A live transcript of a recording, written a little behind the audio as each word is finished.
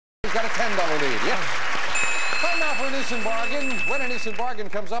He's got a $10 lead. Yep. Time now for an instant bargain. When an instant bargain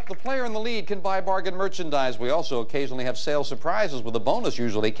comes up, the player in the lead can buy bargain merchandise. We also occasionally have sale surprises with a bonus,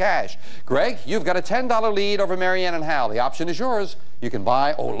 usually cash. Greg, you've got a $10 lead over Marianne and Hal. The option is yours. You can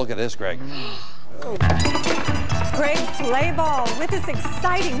buy... Oh, look at this, Greg. Greg, play ball with this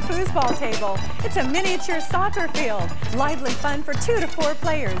exciting foosball table. It's a miniature soccer field. Lively fun for 2 to 4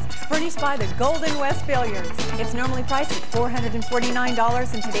 players. Furnished by the Golden West Billiards. It's normally priced at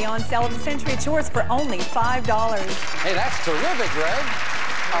 $449, and today on sale of the century, it's yours for only $5. Hey, that's terrific, Greg.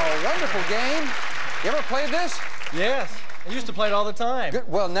 A wonderful game. You ever played this? Yes. I used to play it all the time. Good.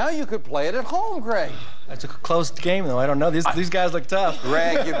 Well, now you could play it at home, Greg. It's a close game, though. I don't know. These guys look tough.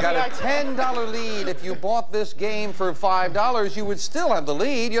 Greg, you've got a $10 lead. If you bought this game for $5, you would still have the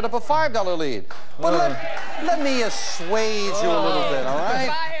lead. You'd have a $5 lead. But let me assuage you a little bit, all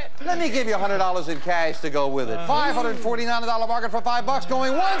right? Let me give you $100 in cash to go with it. $549 bargain for $5.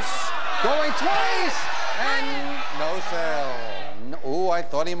 Going once, going twice, and no sale. No, ooh, I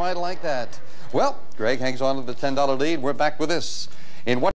thought he might like that. Well, Greg hangs on to the $10 lead. We're back with this. In what